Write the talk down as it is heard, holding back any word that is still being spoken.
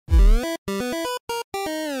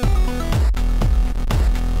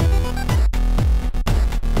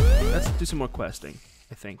some more questing,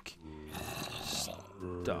 I think.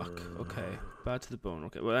 Stuck. Okay. Bad to the bone.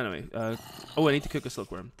 Okay. Well, anyway. Oh, I need to cook a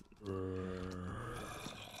silkworm.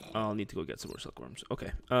 I'll need to go get some more silkworms.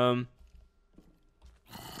 Okay.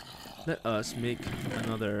 Let us make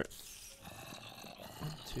another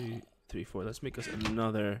 1, 2, 3, 4. Let's make us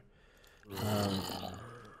another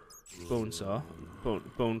bone saw,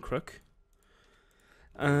 bone crook,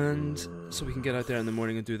 and so we can get out there in the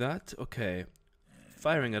morning and do that. Okay,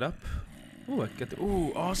 firing it up. Oh, I get the.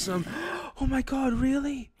 Oh, awesome! Oh my God,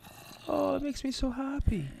 really? Oh, it makes me so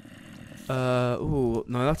happy. Oh,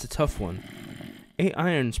 no, that's a tough one. 8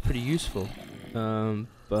 iron's pretty useful,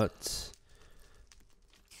 but.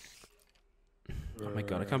 Oh my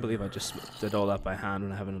God, I can't believe I just did all that by hand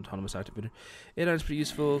when I have an autonomous activator. 8 iron's pretty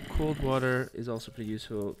useful. Cold water is also pretty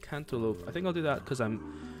useful. Cantaloupe. I think I'll do that because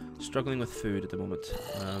I'm struggling with food at the moment.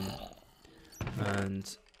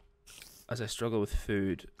 And as I struggle with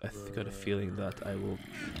food, I've got a feeling that I will,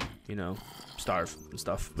 you know, starve and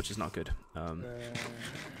stuff, which is not good.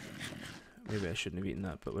 Maybe I shouldn't have eaten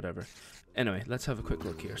that, but whatever. Anyway, let's have a quick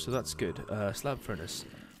look here. So that's good. Slab furnace.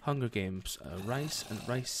 Hunger Games. Rice and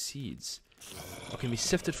rice seeds. Okay, we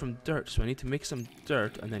sifted from dirt, so I need to make some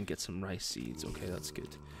dirt and then get some rice seeds. Okay, that's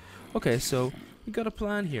good. Okay, so we got a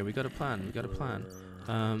plan here. We got a plan.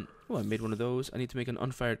 Oh, I made one of those. I need to make an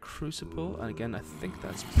unfired crucible, and again, I think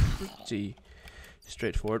that's pretty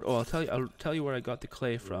straightforward. Oh, I'll tell you where I got the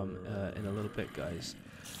clay from in a little bit, guys.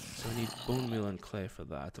 So I need bone meal and clay for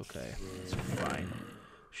that. Okay, that's fine.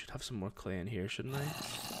 Should have some more clay in here, shouldn't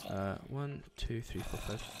I? 1, 2, 3, 4,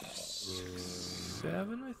 5, 6,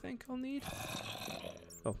 7. I think I'll need.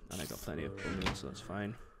 Oh, and I got plenty of bone meal, so that's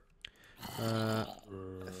fine. I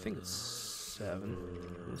think it's 7.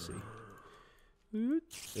 We'll see.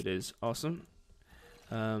 It is awesome.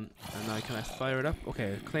 And now can I fire it up?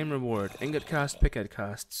 Okay, claim reward: ingot cast, pickhead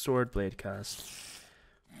cast, sword blade cast.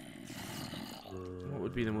 What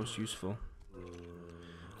would be the most useful?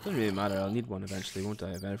 Doesn't really matter. I'll need one eventually, won't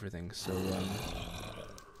I? Of everything. So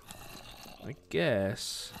I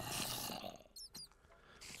guess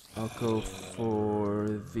I'll go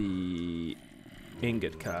for the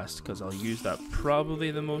ingot cast because I'll use that probably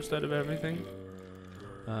the most out of everything.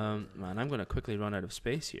 Man, I'm gonna quickly run out of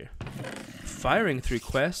space here. Firing through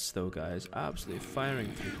quests, though, guys. Absolutely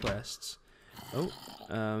firing through quests. Oh,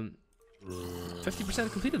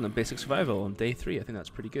 50% completed on basic survival on day 3. I think that's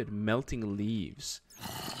pretty good. Melting leaves.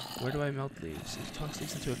 Where do I melt leaves? If you toss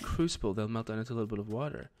leaves into a crucible, they'll melt down into a little bit of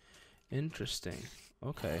water. Interesting.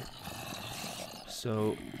 Okay.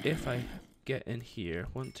 So if I get in here,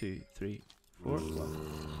 1, 2, 3, 4. Well,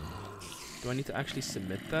 do I need to actually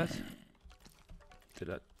submit that? Did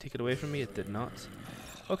that take it away from me? It did not.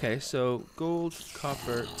 Okay, so gold,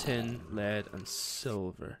 copper, tin, lead, and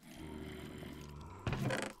silver.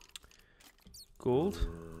 Gold,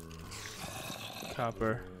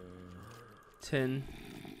 copper, tin,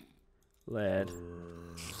 lead,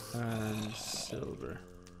 and silver.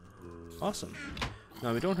 Awesome.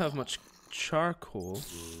 Now we don't have much charcoal,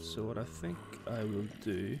 so what I think I will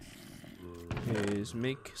do is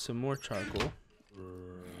make some more charcoal.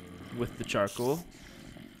 With the charcoal,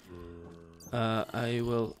 I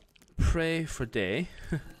will pray for day.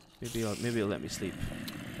 maybe it'll let me sleep.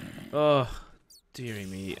 Oh, dearie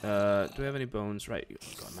me. Do I have any bones? Right.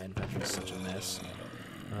 Oh God, my inventory is such a mess.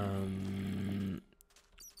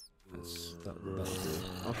 That'll do.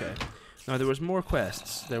 Okay. Now there was more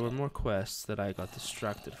quests. There were more quests that I got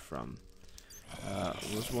distracted from.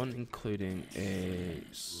 There was one including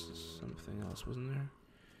something else, wasn't there?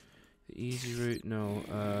 The easy route. No.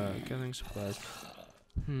 Gathering supplies.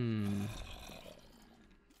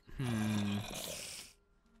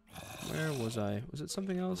 Where was I? Was it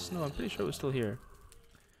something else? No, I'm pretty sure it was still here.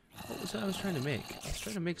 What was it I was trying to make? I was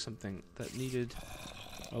trying to make something that needed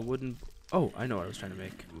a wooden... Oh, I know what I was trying to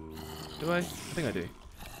make. Do I? I think I do.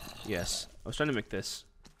 Yes. I was trying to make this.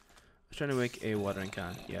 I was trying to make a watering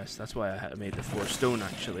can. Yes, that's why I made the 4 stone,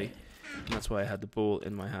 actually. And that's why I had the bowl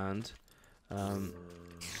in my hand. I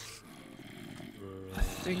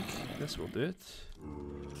think this will do it.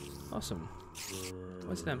 Awesome.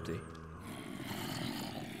 Why is it empty?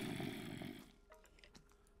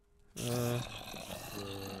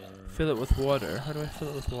 Fill it with water. How do I fill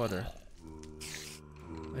it with water?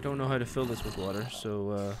 I don't know how to fill this with water,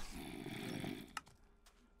 so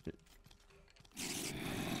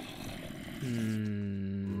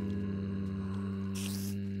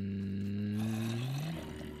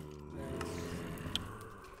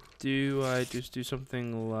do I just do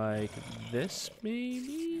something like this,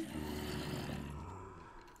 maybe?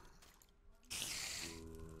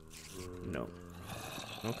 No.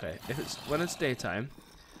 Okay. When it's daytime,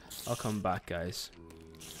 I'll come back, guys.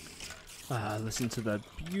 Ah, listen to that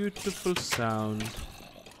beautiful sound.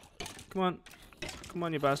 Come on. Come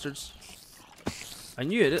on, you bastards. I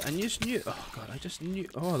knew it. I just knew it. Oh, God, I just knew.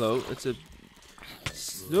 Oh, hello. It's a...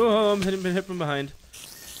 Oh, I'm been hit from behind.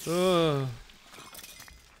 Oh.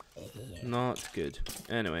 Not good.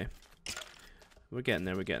 Anyway. We're getting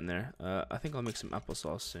there, we're getting there. I think I'll make some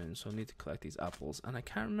applesauce soon, so I need to collect these apples. And I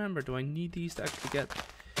can't remember, do I need these to actually get...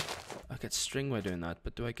 I get string by doing that,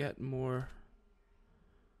 but do I get more...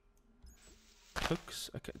 hooks?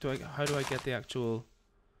 How do I get the actual...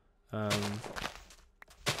 how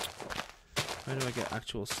do I get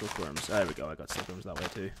actual silkworms? There we go, I got silkworms that way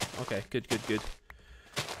too. Okay, good, good, good.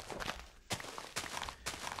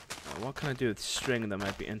 What can I do with string that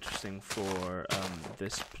might be interesting for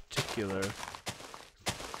this particular...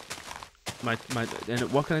 and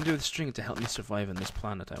what can I do with string to help me survive on this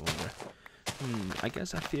planet, I wonder? I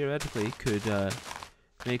guess I theoretically could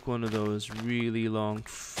make one of those really long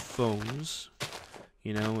phones,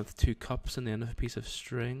 you know, with 2 cups on the end of a piece of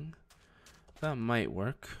string. That might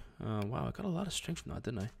work. Wow, I got a lot of string from that,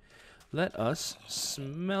 didn't I? Let us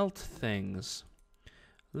smelt things.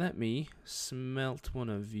 Let me smelt one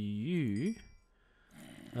of you.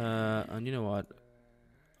 And you know what?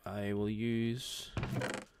 I will use...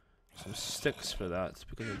 some sticks for that,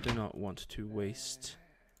 because I do not want to waste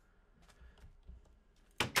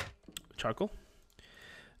charcoal.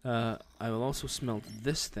 I will also smelt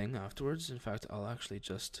this thing afterwards. In fact, I'll actually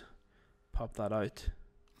just pop that out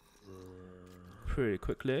pretty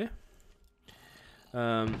quickly.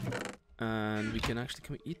 And we can actually,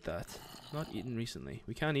 can we eat that? Not eaten recently.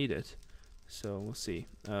 We can eat it, so we'll see.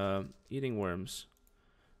 Eating worms.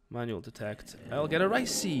 Manual detect. I'll get a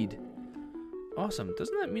rice seed. Awesome.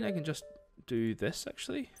 Doesn't that mean I can just do this,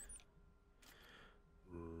 actually?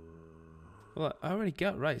 Well, I already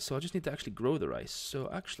got rice, so I just need to actually grow the rice. So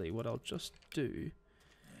actually, what I'll just do,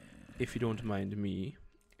 if you don't mind me,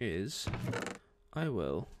 is I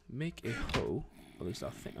will make a hoe. At least I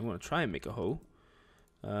think I'm going to try and make a hoe.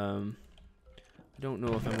 I don't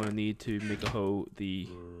know if I'm going to need to make a hoe the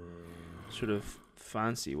sort of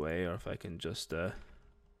fancy way, or if I can just...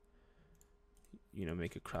 you know,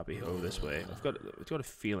 make a crappy hoe this way. I've got a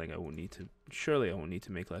feeling I won't need to. Surely I won't need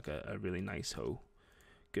to make like a really nice hoe.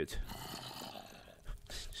 Good.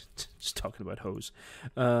 Just talking about hoes.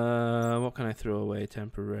 What can I throw away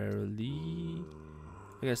temporarily?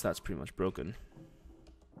 I guess that's pretty much broken.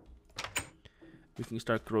 We can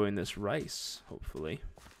start growing this rice, hopefully.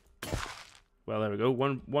 Well, there we go.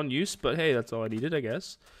 One use, but hey, that's all I needed, I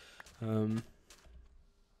guess. Come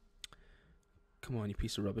on, you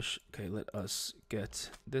piece of rubbish. Okay, let us get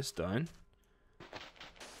this down.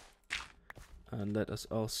 And let us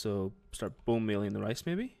also start bone mealing the rice,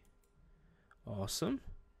 maybe. Awesome.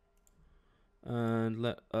 And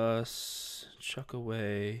let us chuck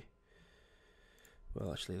away...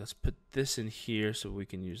 Well, actually, let's put this in here so we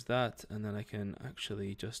can use that. And then I can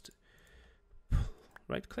actually just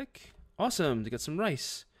right-click. Awesome, to get some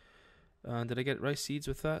rice. Did I get rice seeds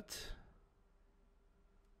with that?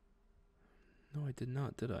 No, I did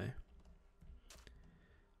not, did I?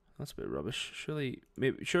 That's a bit rubbish. Surely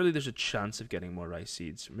there's a chance of getting more rice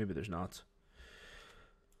seeds. Maybe there's not.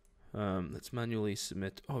 Let's manually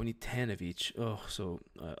submit. Oh, we need 10 of each. Oh, so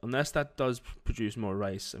unless that does produce more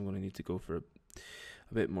rice, I'm going to need to go for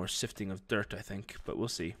a bit more sifting of dirt, I think. But we'll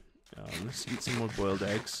see. Let's eat some more boiled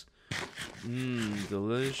eggs.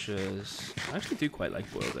 Delicious. I actually do quite like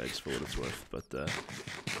boiled eggs for what it's worth, but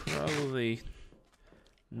probably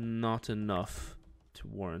not enough to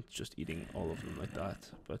warrant just eating all of them like that.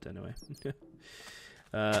 But anyway,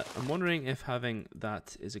 I'm wondering if having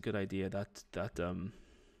that is a good idea. That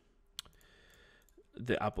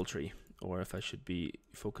the apple tree, or if I should be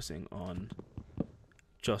focusing on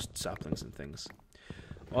just saplings and things.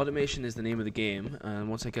 Automation is the name of the game, and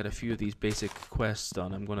once I get a few of these basic quests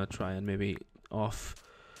done, I'm going to try and maybe off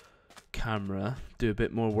camera do a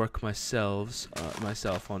bit more work myself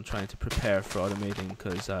on trying to prepare for automating,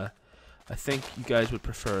 because I think you guys would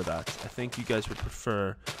prefer that. I think you guys would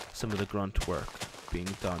prefer some of the grunt work being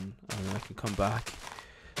done, and I can come back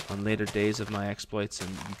on later days of my exploits, and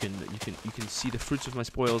you can see the fruits of my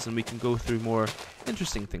spoils, and we can go through more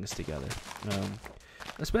interesting things together.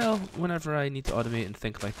 As well, whenever I need to automate and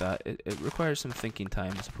think like that, it requires some thinking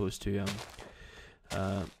time as opposed to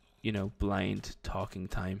you know, blind talking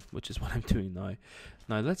time, which is what I'm doing now.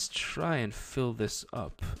 Now let's try and fill this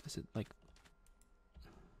up. Is it like...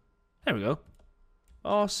 There we go.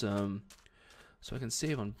 Awesome. So I can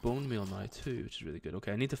save on bone meal now too, which is really good.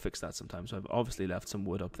 Okay, I need to fix that sometime. So I've obviously left some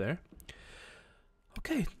wood up there.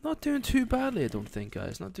 Okay, not doing too badly, I don't think,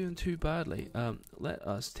 guys. Not doing too badly. Let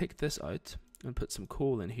us take this out and put some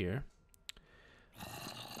coal in here.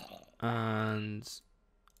 And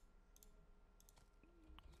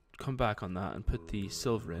come back on that and put the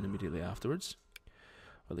silver in immediately afterwards.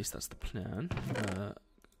 Or at least that's the plan.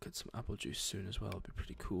 Get some apple juice soon as well. It'd be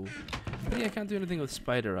pretty cool. But yeah, I can't do anything with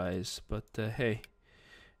spider eyes. But hey,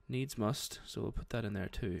 needs must. So we'll put that in there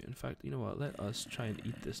too. In fact, you know what? Let us try and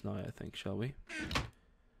eat this now, I think, shall we?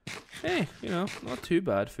 Hey, you know, not too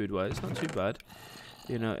bad food-wise. Not too bad.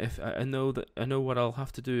 You know, if I know what I'll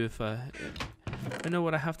have to do if I know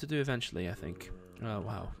what I have to do eventually, I think. Oh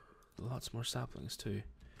wow, lots more saplings too.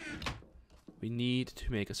 We need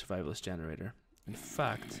to make a survivalist generator. In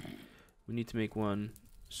fact, we need to make one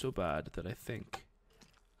so bad that I think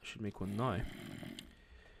I should make one now.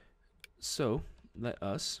 So, let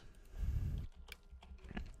us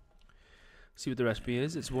see what the recipe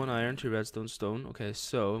is. It's 1 iron, 2 redstone, stone. Okay,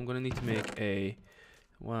 so I'm going to need to make I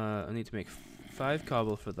need to make 5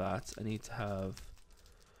 cobble for that. I need to have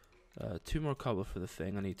 2 more cobble for the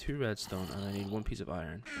thing. I need 2 redstone, and I need 1 piece of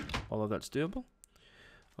iron. All of that's doable.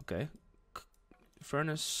 Okay.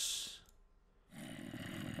 Furnace,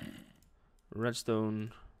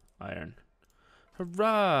 redstone, iron.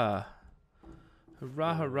 Hurrah!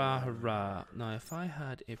 Hurrah, hurrah, hurrah. Now, if I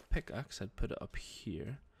had a pickaxe, I'd put it up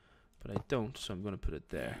here. But I don't, so I'm going to put it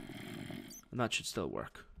there. And that should still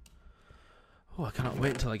work. Oh, I cannot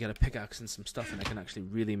wait until I get a pickaxe and some stuff and I can actually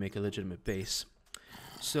really make a legitimate base.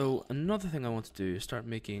 So, another thing I want to do is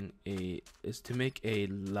to make a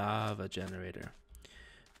lava generator.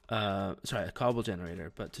 Sorry, a cobble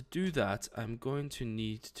generator. But to do that, I'm going to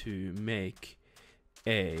need to make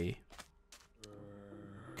a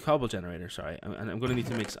cobble generator. Sorry, and I'm going to need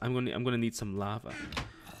to make. I'm going to need some lava.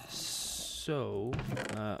 So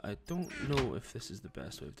I don't know if this is the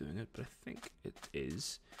best way of doing it, but I think it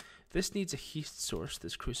is. This needs a heat source,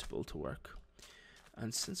 this crucible, to work.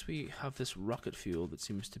 And since we have this rocket fuel that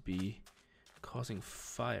seems to be causing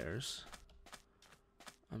fires,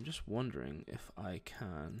 I'm just wondering if I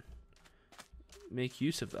can make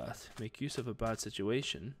use of that. Make use of a bad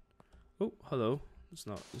situation. Oh, hello. It's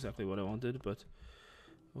not exactly what I wanted, but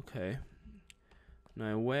okay.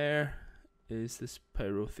 Now, where is this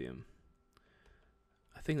pyrotheum?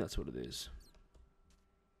 I think that's what it is.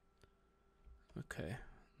 Okay.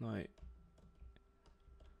 Now,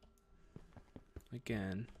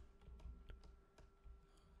 again,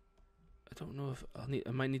 I don't know if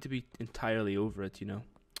I might need to be entirely over it, you know.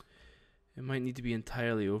 It might need to be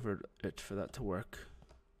entirely over it for that to work.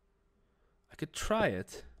 I could try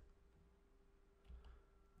it.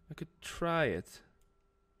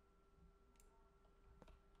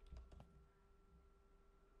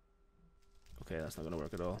 Okay, that's not going to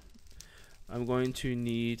work at all. I'm going to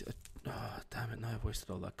need oh, damn it, now I've wasted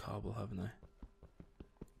all that cobble, haven't I?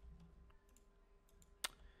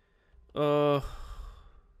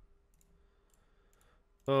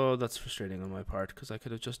 Oh, that's frustrating on my part, because I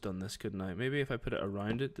could have just done this, couldn't I? Maybe if I put it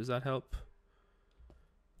around it, does that help?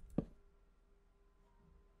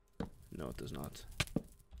 No, it does not.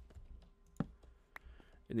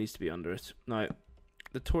 It needs to be under it. Now,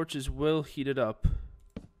 the torches will heat it up.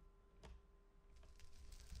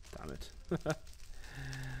 Damn it.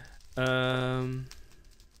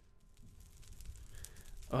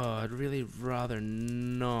 Oh, I'd really rather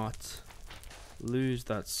not lose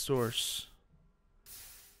that source.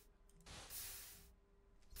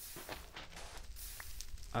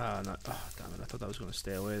 Ah, no. Oh, damn it. I thought that was going to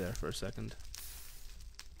stay away there for a second.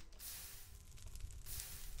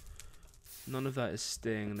 None of that is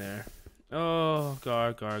staying there. Oh,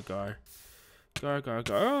 gar. Gar. Oh,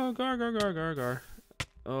 gar.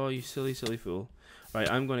 Oh, you silly fool. Right,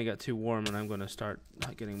 I'm going to get too warm and I'm going to start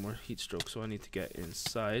getting more heat stroke, so I need to get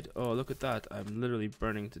inside. Oh, look at that. I'm literally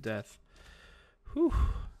burning to death. Whew.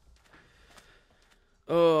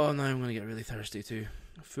 Oh, now I'm going to get really thirsty too.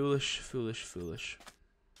 Foolish.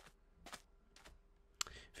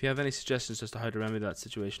 If you have any suggestions as to how to remedy that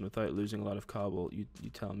situation without losing a lot of cobble, you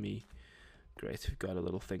tell me. Great, we've got a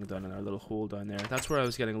little thing down in our little hole down there. That's where I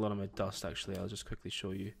was getting a lot of my dust, actually. I'll just quickly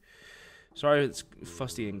show you. Sorry it's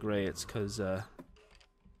fusty and grey, it's because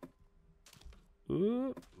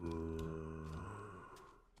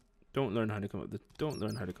don't learn how to come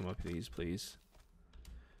up these, please.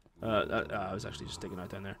 I was actually just sticking out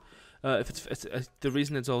down there. The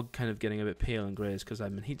reason it's all kind of getting a bit pale and grey is because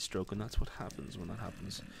I'm in heat stroke, and that's what happens when that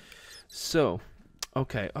happens. So,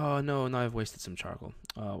 okay. Oh no, now I've wasted some charcoal.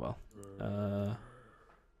 Oh well.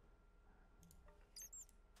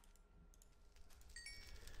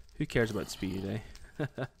 Who cares about speed,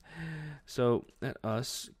 eh? So let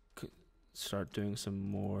us start doing some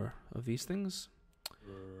more of these things.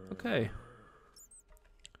 Okay.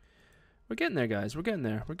 We're getting there, guys. We're getting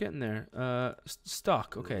there. We're getting there.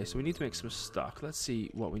 Stock. Okay, so we need to make some stock. Let's see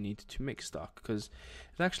what we need to make stock, because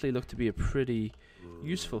it actually looked to be a pretty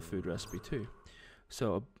useful food recipe too.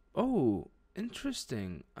 So, oh,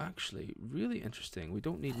 interesting. Actually, really interesting. We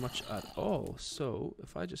don't need much at all. So,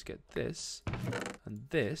 if I just get this and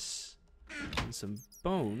this and some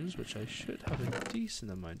bones, which I should have a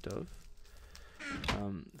decent amount of,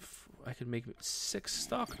 I could make 6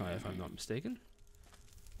 stock now, if I'm not mistaken.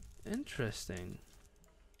 Interesting.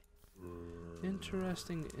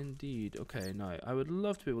 Interesting indeed. Okay, now I would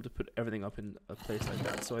love to be able to put everything up in a place like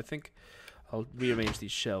that. So I think I'll rearrange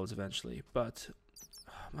these shelves eventually. But,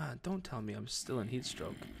 oh man, don't tell me I'm still in heat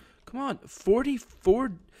stroke. Come on,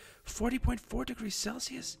 40.4 degrees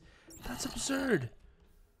Celsius? That's absurd.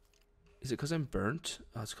 Is it because I'm burnt?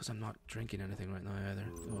 Oh, it's because I'm not drinking anything right now either.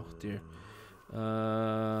 Oh dear.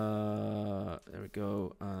 There we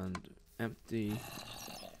go. And empty.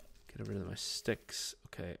 Get rid of my sticks.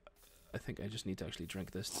 Okay, I think I just need to actually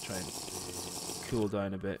drink this to try and cool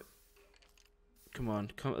down a bit. Come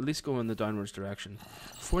on, at least go in the downwards direction.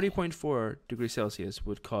 40.4 degrees Celsius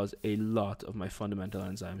would cause a lot of my fundamental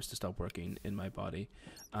enzymes to stop working in my body,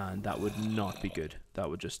 and that would not be good. That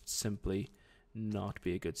would just simply not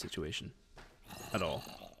be a good situation at all.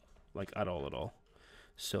 Like, at all.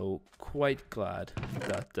 So, quite glad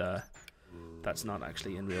that that's not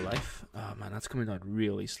actually in real life. Oh man, that's coming down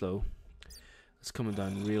really slow. It's coming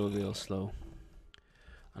down real slow.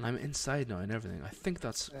 And I'm inside now and everything. I think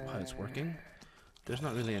that's how it's working. There's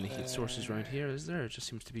not really any heat sources around here, is there? It just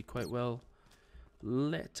seems to be quite well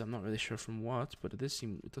lit. I'm not really sure from what, but it does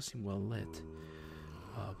seem well lit.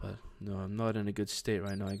 Oh, but no, I'm not in a good state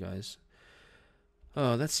right now, guys.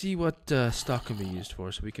 Oh, let's see what stock can be used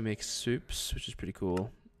for. So we can make soups, which is pretty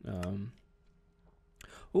cool.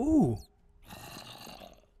 Ooh!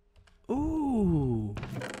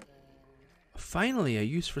 Finally, a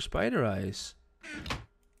use for spider eyes.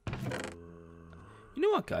 You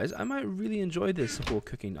know what, guys? I might really enjoy this whole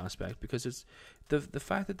cooking aspect, because it's the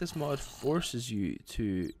fact that this mod forces you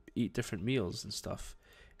to eat different meals and stuff.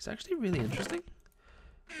 It's actually really interesting.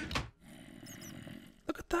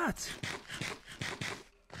 Look at that.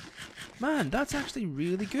 Man, that's actually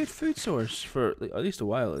really good food source for like, at least a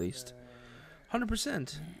while, at least.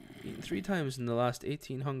 100%. Eaten 3 times in the last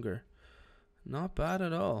 18 hunger. Not bad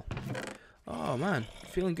at all. Oh man,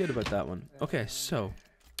 feeling good about that one. Okay, so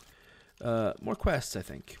more quests, I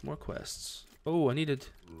think. More quests. Oh, I needed.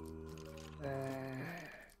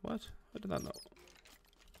 What? I did not know.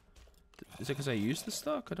 Is it because I used the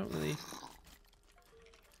stock? I don't really.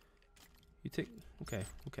 You take. Okay,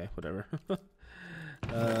 whatever.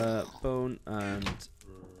 Bone and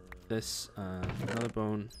this and another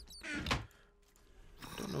bone. I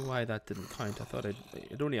don't know why that didn't count. I thought it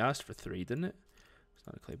only asked for 3, didn't it? It's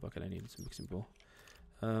not a clay bucket. I needed some mixing bowl.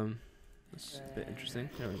 That's a bit interesting.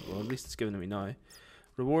 There we go. At least it's giving it me now.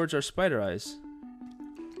 Rewards are spider eyes.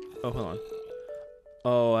 Oh, hold on.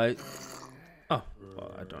 Oh, well,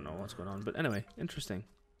 I don't know what's going on, but anyway, interesting.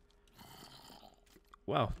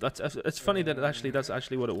 Wow, it's funny that that's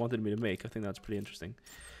actually what it wanted me to make. I think that's pretty interesting.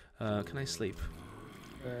 Can I sleep?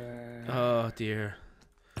 Oh dear,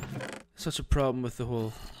 such a problem with the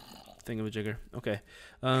whole thingamajigger. Okay,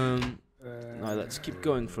 now let's keep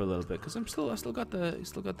going for a little bit, because I still got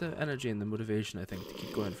the energy and the motivation, I think, to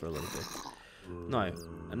keep going for a little bit. Now,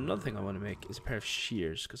 another thing I want to make is a pair of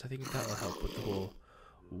shears, because I think that'll help with the whole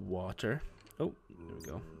water. Oh, there we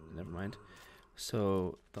go. Never mind.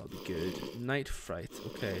 So that'll be good. Night fright.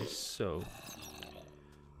 Okay, so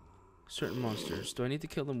certain monsters. Do I need to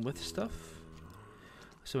kill them with stuff?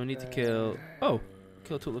 So I need to kill. Oh,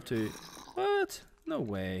 kill a total of 2. What? No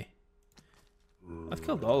way. I've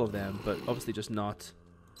killed all of them, but obviously just not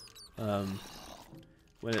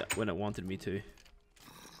when it wanted me to.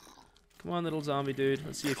 Come on, little zombie dude.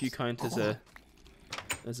 Let's see if you count as a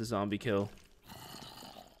zombie kill.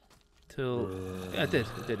 Yeah, it did.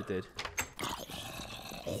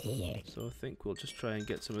 So I think we'll just try and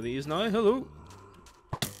get some of these now. Hello.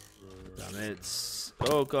 Damn it.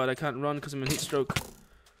 Oh god, I can't run because I'm in heat stroke.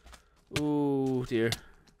 Oh dear.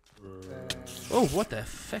 Oh, what the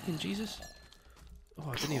feckin' Jesus?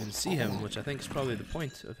 Oh, I didn't even see him, which I think is probably the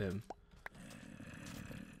point of him.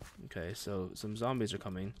 Okay, so some zombies are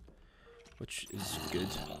coming, which is good,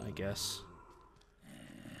 I guess.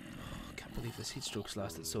 I can't believe this heat stroke's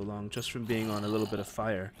lasted so long, just from being on a little bit of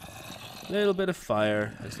fire. A little bit of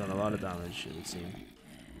fire has done a lot of damage, it would seem.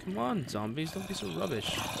 Come on, zombies, don't be so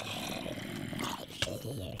rubbish.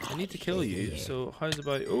 I need to kill you, so how's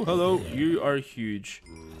about... Oh, hello, you are huge.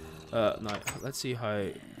 Now let's see how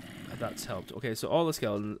that's helped. Okay, so all the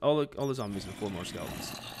skeletons, all the zombies and 4 more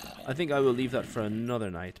skeletons. I think I will leave that for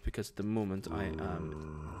another night because at the moment I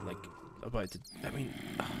am like about to. I mean,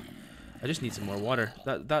 I just need some more water.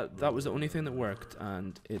 That was the only thing that worked,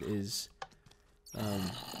 and it is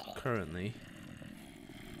currently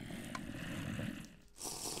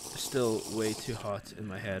still way too hot in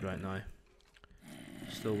my head right now.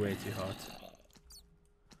 Still way too hot.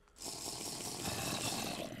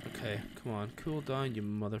 Okay, come on, cool down, you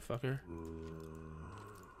motherfucker.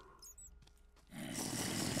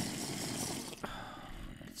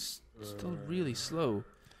 It's still really slow.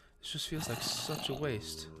 This just feels like such a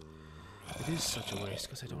waste. It is such a waste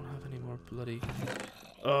because I don't have any more bloody.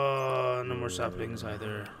 Oh, no more saplings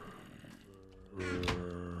either.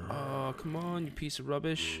 Oh, come on, you piece of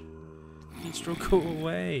rubbish. Heatstroke, go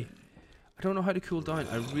away. I don't know how to cool down.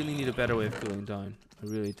 I really need a better way of cooling down. I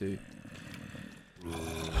really do.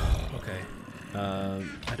 Okay.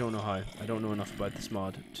 I don't know how. I don't know enough about this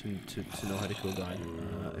mod to know how to cool down.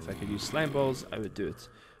 If I could use slime balls, I would do it.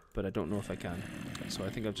 But I don't know if I can. So I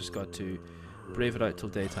think I've just got to brave it out till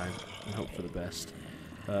daytime and hope for the best.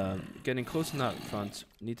 Getting close on that front,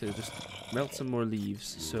 need to just melt some more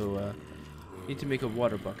leaves. So need to make a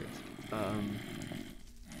water bucket.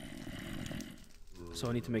 So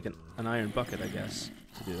I need to make an iron bucket, I guess,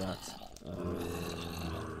 to do that.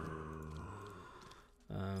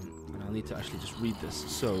 And I'll need to actually just read this.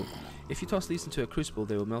 So, if you toss these into a crucible,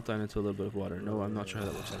 they will melt down into a little bit of water. No, I'm not sure how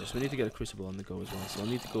that works either. So we need to get a crucible on the go as well. So I'll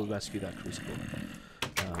need to go rescue that crucible.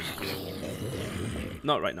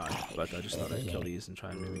 Not right now, but I just thought I'd kill these and try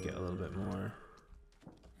and maybe get a little bit more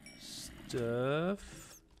stuff.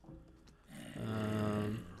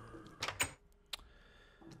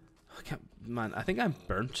 Man, I think I'm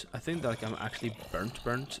burnt. I think that, like, I'm actually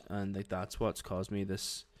burnt, and like that's what's caused me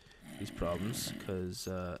these problems. Because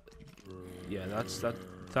yeah,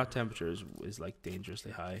 that temperature is like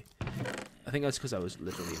dangerously high. I think that's because I was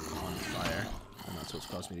literally on fire, and that's what's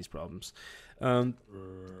caused me these problems.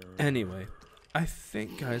 Anyway, I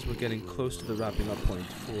think, guys, we're getting close to the wrapping up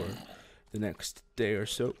point for the next day or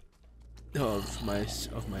so of my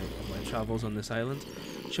travels on this island.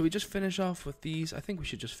 Should we just finish off with these? I think we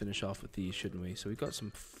should just finish off with these, shouldn't we? So we got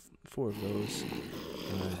some 4 of those,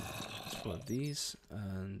 4 of these,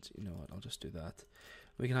 and you know what? I'll just do that.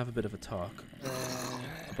 We can have a bit of a talk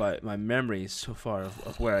about my memories so far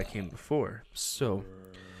of where I came before. So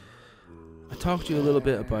I talked to you a little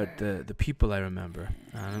bit about the people I remember,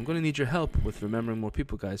 and I'm going to need your help with remembering more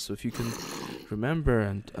people, guys. So if you can remember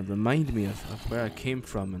and remind me of where I came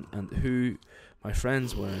from and who my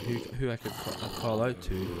friends were and who I could call out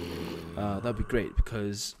to, that'd be great,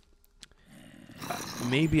 because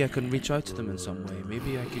maybe I can reach out to them in some way.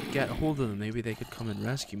 Maybe I could get a hold of them. Maybe they could come and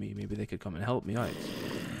rescue me. Maybe they could come and help me out.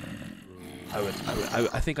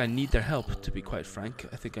 I think I need their help, to be quite frank.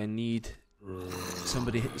 I think I need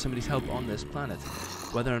somebody's help on this planet.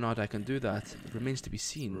 Whether or not I can do that remains to be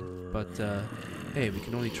seen. But hey, we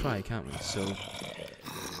can only try, can't we? So,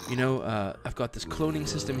 you know, I've got this cloning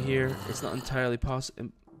system here. It's not entirely possible.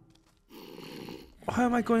 How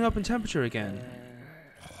am I going up in temperature again?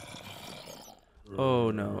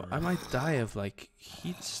 Oh no, I might die of like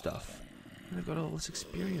heat stuff. And I've got all this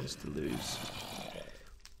experience to lose.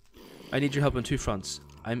 I need your help on 2 fronts.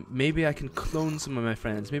 Maybe I can clone some of my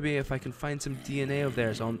friends. Maybe if I can find some DNA of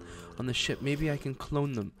theirs on the ship, maybe I can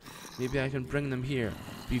clone them. Maybe I can bring them here.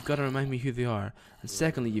 But you've got to remind me who they are. And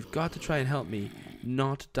secondly, you've got to try and help me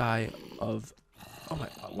not die of... Oh my...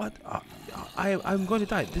 What? I'm going to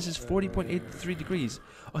die. This is 40.83 degrees.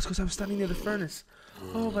 Oh, it's because I was standing near the furnace.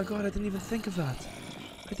 Oh my god, I didn't even think of that.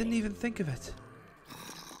 I didn't even think of it.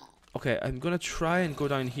 Okay, I'm going to try and go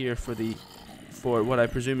down here for what I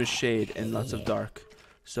presume is shade and lots of dark.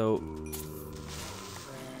 So, I'm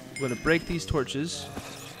going to break these torches.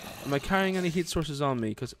 Am I carrying any heat sources on me?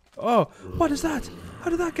 Because, oh, what is that? How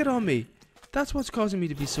did that get on me? That's what's causing me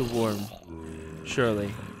to be so warm.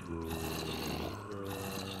 Surely.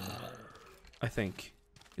 I think.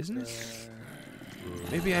 Isn't it?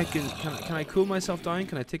 Maybe I can I cool myself down?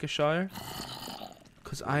 Can I take a shower?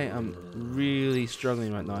 Because I am really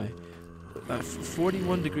struggling right now.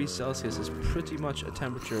 41 degrees Celsius is pretty much a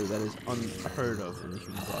temperature that is unheard of in the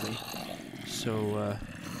human body. So, at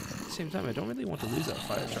the same time, I don't really want to lose that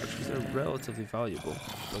fire charge because they're relatively valuable.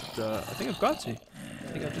 But I think I've got to.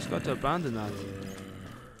 I think I've just got to abandon that.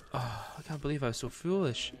 Oh, I can't believe I was so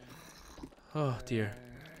foolish. Oh, dear.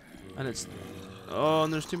 And it's... Oh,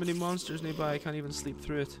 and there's too many monsters nearby. I can't even sleep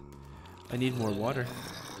through it. I need more water.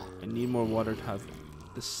 I need more water to have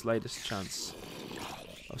the slightest chance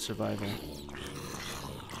of survival.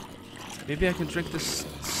 Maybe I can drink this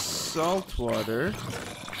salt water.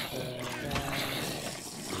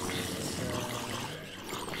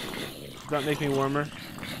 Does that make me warmer?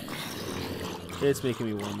 It's making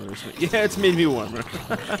me warmer. Yeah, it's made me warmer.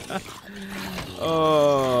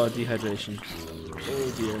 Oh, dehydration.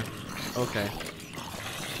 Oh dear. Okay.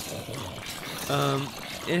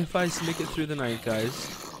 If I make it through the night,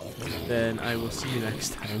 guys, then I will see you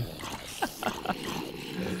next time.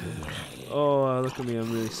 Oh, look at me, I'm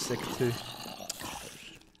really sick too.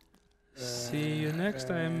 See you next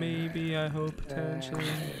time, maybe, I hope, potentially.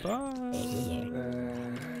 Bye.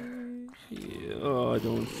 Oh, I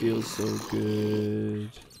don't feel so good.